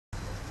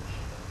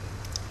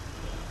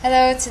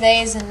Hello,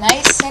 today is a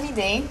nice sunny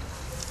day.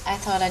 I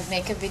thought I'd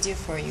make a video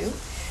for you.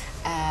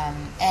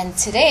 And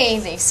today,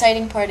 the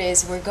exciting part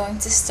is we're going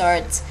to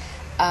start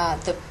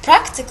the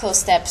practical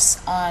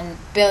steps on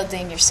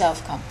building your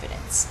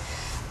self-confidence.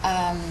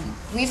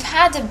 We've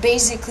had a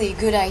basically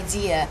good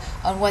idea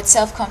on what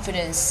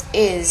self-confidence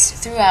is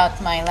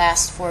throughout my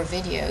last 4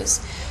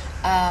 videos.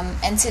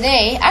 And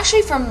today,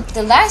 actually from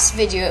the last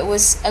video, it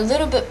was a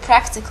little bit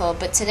practical,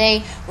 but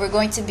today we're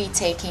going to be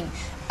taking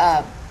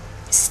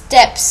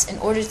steps in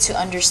order to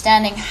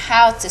understanding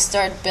how to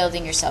start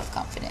building your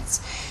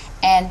self-confidence.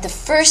 And the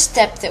first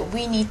step that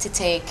we need to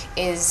take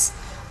is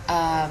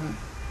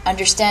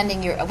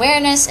understanding your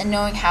awareness and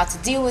knowing how to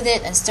deal with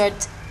it and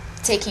start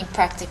taking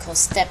practical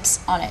steps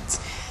on it.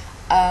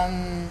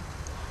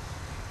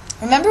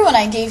 Remember when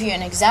I gave you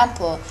an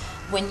example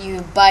when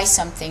you buy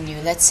something new?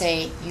 Let's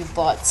say you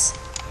bought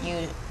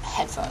new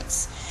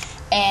headphones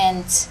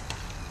and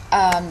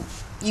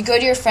you go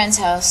to your friend's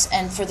house,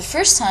 and for the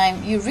first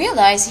time you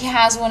realize he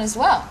has one as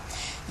well.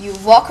 You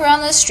walk around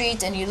the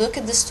street and you look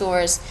at the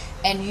stores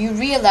and you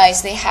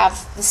realize they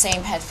have the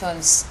same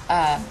headphones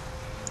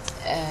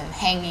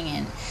hanging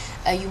in.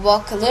 You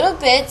walk a little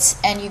bit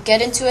and you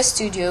get into a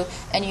studio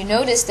and you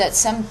notice that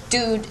some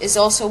dude is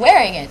also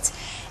wearing it.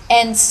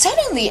 And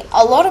suddenly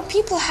a lot of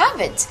people have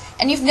it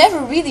and you've never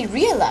really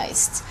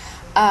realized.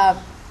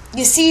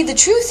 You see, the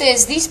truth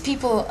is these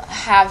people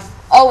have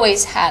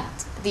always had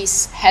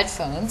these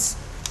headphones,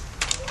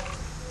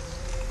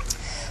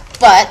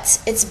 but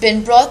it's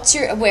been brought to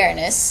your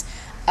awareness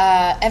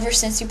ever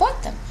since you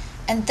bought them.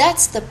 And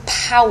that's the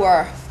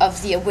power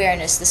of the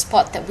awareness, the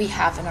spot that we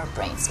have in our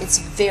brains. It's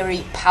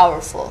very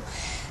powerful.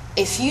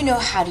 If you know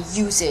how to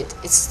use it,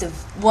 it's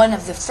one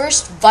of the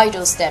first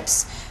vital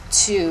steps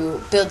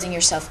to building your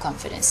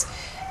self-confidence.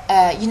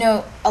 You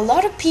know, a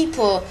lot of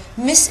people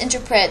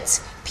misinterpret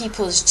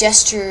people's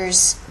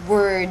gestures,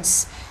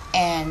 words,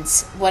 and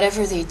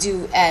whatever they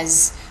do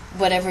as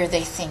whatever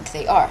they think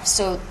they are.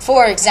 So,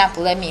 for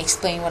example, let me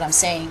explain what I'm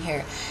saying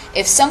here.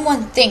 If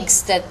someone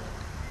thinks that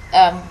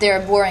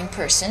they're a boring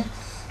person,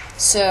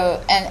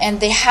 so and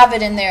they have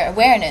it in their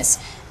awareness,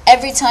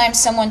 every time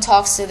someone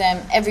talks to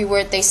them, every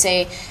word they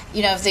say,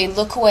 you know, if they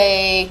look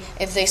away,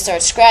 if they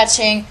start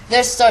scratching,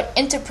 they'll start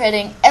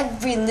interpreting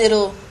every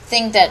little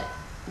thing that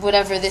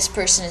whatever this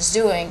person is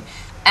doing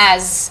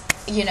as,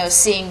 you know,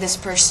 seeing this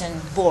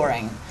person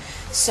boring.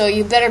 So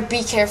you better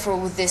be careful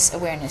with this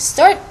awareness.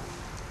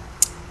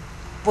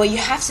 What you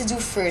have to do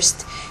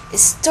first is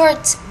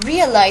start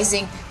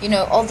realizing, you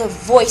know, all the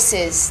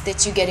voices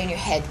that you get in your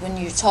head when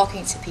you're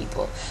talking to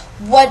people.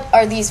 What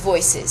are these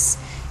voices?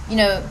 You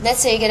know, let's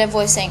say you get a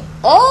voice saying,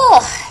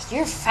 "Oh,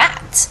 you're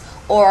fat,"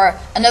 or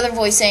another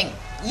voice saying,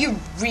 "You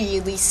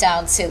really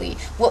sound silly."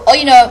 Well,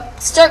 you know,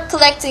 start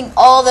collecting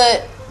all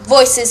the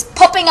voices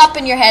popping up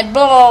in your head,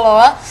 blah, blah,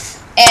 blah,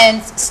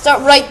 and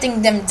start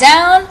writing them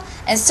down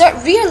and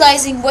start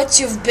realizing what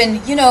you've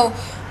been, you know,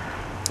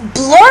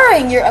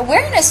 blurring your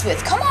awareness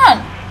with. Come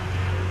on.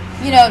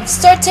 You know,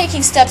 start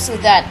taking steps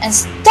with that and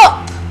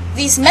stop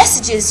these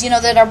messages, you know,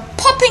 that are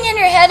popping in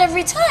your head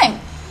every time.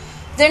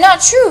 They're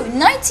not true.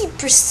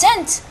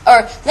 90%,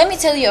 or let me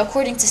tell you,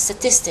 according to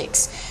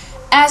statistics,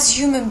 as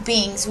human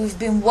beings, we've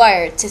been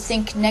wired to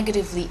think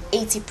negatively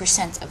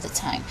 80% of the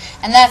time.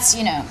 And that's,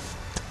 you know,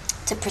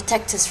 to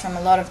protect us from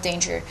a lot of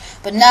danger.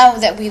 But now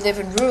that we live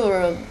in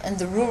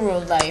the rural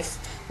life,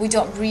 we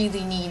don't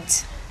really need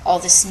all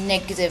this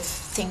negative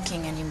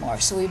thinking anymore.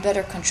 So we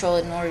better control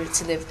it in order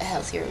to live a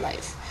healthier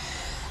life.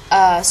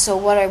 So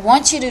what I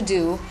want you to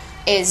do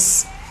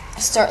is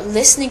start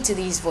listening to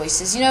these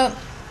voices. You know,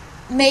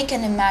 make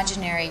an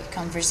imaginary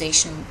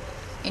conversation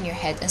in your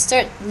head and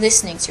start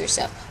listening to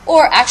yourself.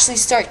 Or actually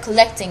start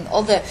collecting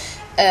all the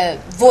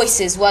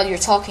voices while you're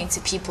talking to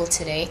people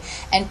today,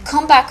 and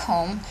come back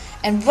home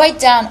and write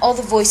down all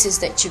the voices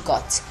that you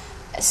got.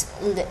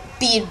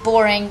 Be it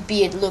boring,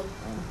 be it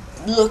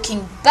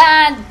looking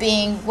bad,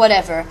 being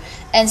whatever,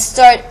 and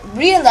start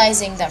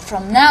realizing that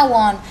from now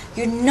on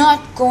you're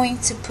not going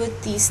to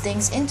put these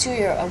things into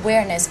your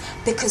awareness,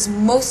 because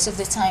most of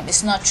the time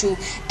it's not true.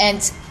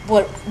 And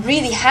what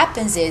really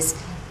happens is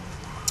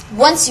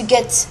once you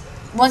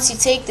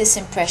take this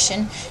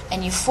impression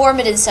and you form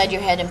it inside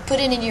your head and put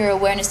it in your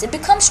awareness, it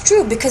becomes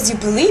true because you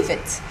believe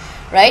it,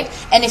 right?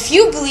 And if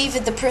you believe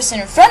it, the person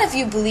in front of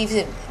you believes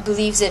it,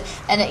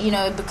 and it, you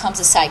know, it becomes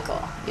a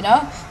cycle. You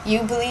know,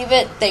 you believe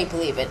it, they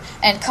believe it,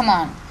 and come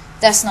on,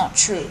 that's not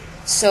true.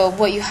 So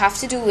what you have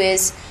to do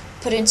is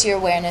put into your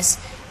awareness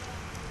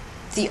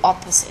the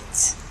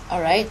opposite. All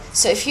right.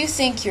 So if you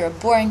think you're a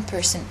boring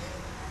person,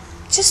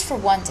 just for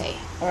one day,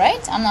 all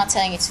right? I'm not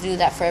telling you to do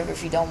that forever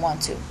if you don't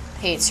want to.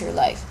 Hey, it's your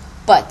life.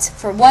 But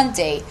for one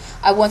day,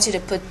 I want you to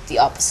put the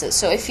opposite.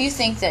 So if you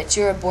think that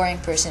you're a boring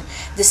person,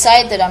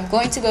 decide that I'm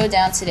going to go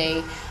down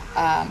today,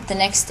 the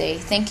next day,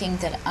 thinking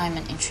that I'm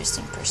an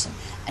interesting person,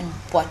 and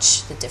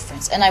watch the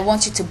difference. And I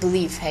want you to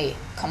believe, hey,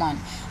 come on.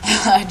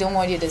 I don't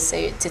want you to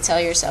say it, to tell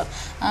yourself,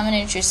 I'm an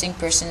interesting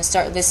person, and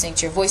start listening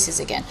to your voices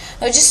again.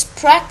 No, just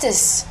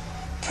practice.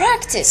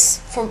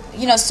 Practice.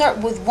 Start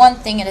with one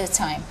thing at a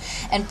time.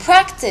 And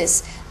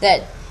practice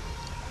that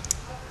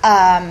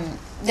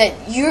that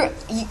you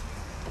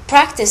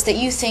practice that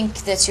you think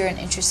that you're an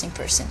interesting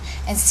person,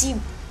 and see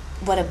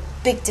what a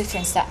big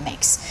difference that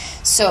makes.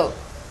 So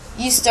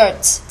you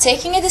start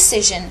taking a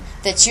decision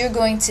that you're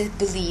going to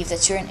believe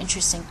that you're an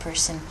interesting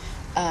person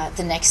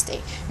the next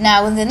day.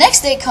 Now, when the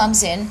next day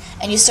comes in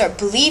and you start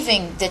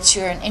believing that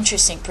you're an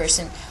interesting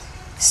person,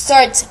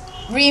 start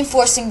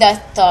reinforcing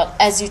that thought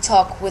as you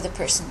talk with a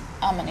person.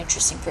 I'm an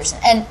interesting person.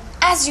 And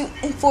as you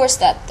enforce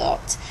that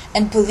thought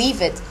and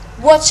believe it,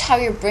 watch how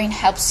your brain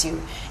helps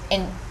you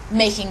in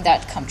making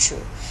that come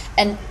true.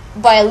 And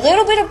by a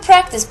little bit of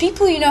practice,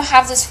 people,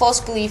 have this false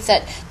belief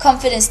that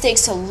confidence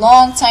takes a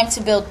long time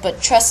to build,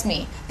 but trust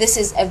me, this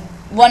is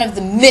one of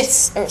the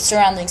myths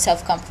surrounding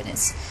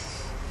self-confidence.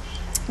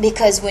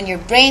 Because when your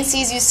brain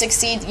sees you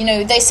succeed,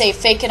 they say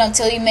fake it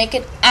until you make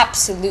it.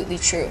 Absolutely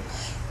true.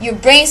 Your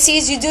brain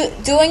sees you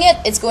doing it,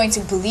 it's going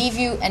to believe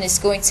you, and it's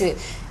going to,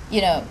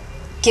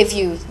 give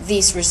you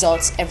these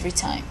results every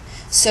time.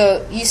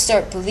 So you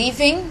start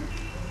believing,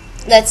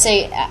 let's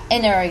say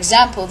in our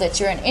example, that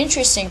you're an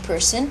interesting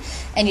person,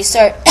 and you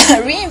start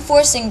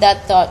reinforcing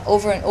that thought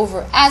over and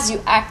over as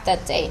you act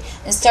that day,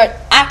 and start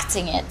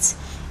acting it,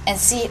 and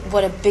see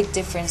what a big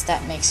difference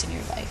that makes in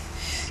your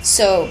life.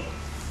 So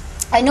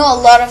I know a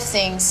lot of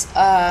things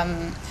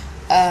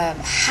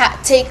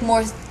take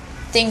more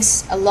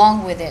things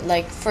along with it.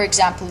 Like, for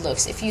example,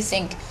 looks. If you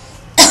think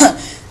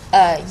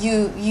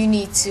you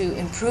need to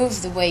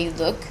improve the way you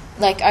look,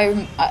 like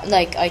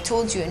I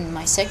told you in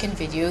my second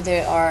video,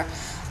 there are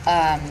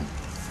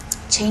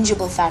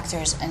changeable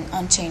factors and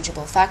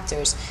unchangeable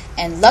factors,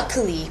 and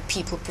luckily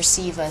people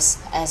perceive us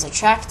as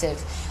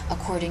attractive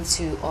according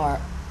to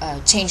our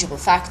changeable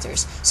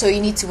factors. So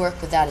you need to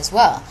work with that as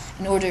well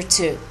in order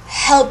to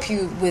help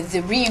you with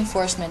the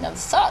reinforcement of the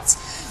thoughts.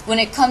 When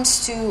it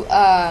comes to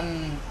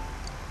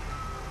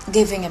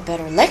giving a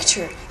better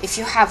lecture, if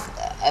you have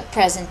a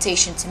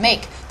presentation to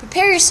make,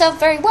 prepare yourself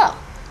very well,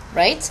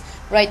 right?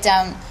 Write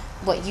down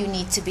what you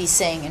need to be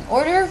saying in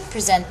order,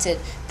 present it,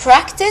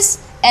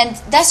 practice, and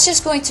that's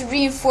just going to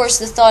reinforce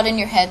the thought in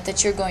your head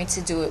that you're going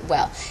to do it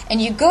well.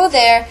 And you go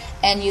there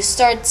and you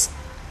start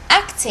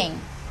acting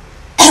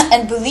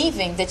and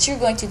believing that you're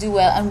going to do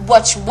well, and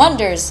watch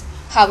wonders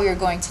how you're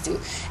going to do.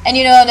 And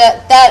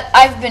that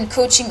I've been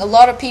coaching a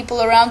lot of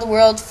people around the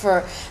world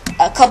for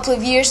a couple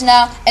of years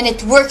now, and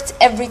it worked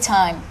every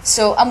time.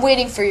 So I'm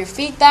waiting for your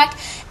feedback,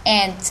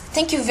 and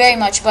thank you very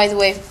much, by the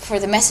way, for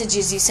the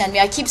messages you send me.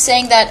 I keep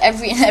saying that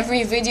in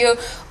every video,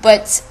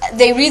 but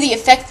they really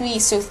affect me.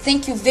 So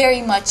thank you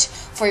very much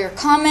for your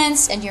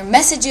comments and your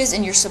messages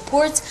and your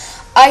support.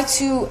 I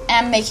too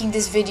am making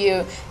this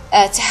video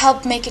to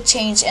help make a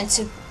change and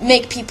to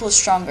make people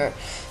stronger.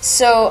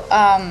 So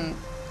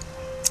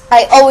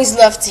I always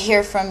love to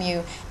hear from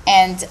you,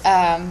 and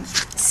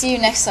see you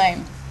next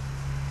time.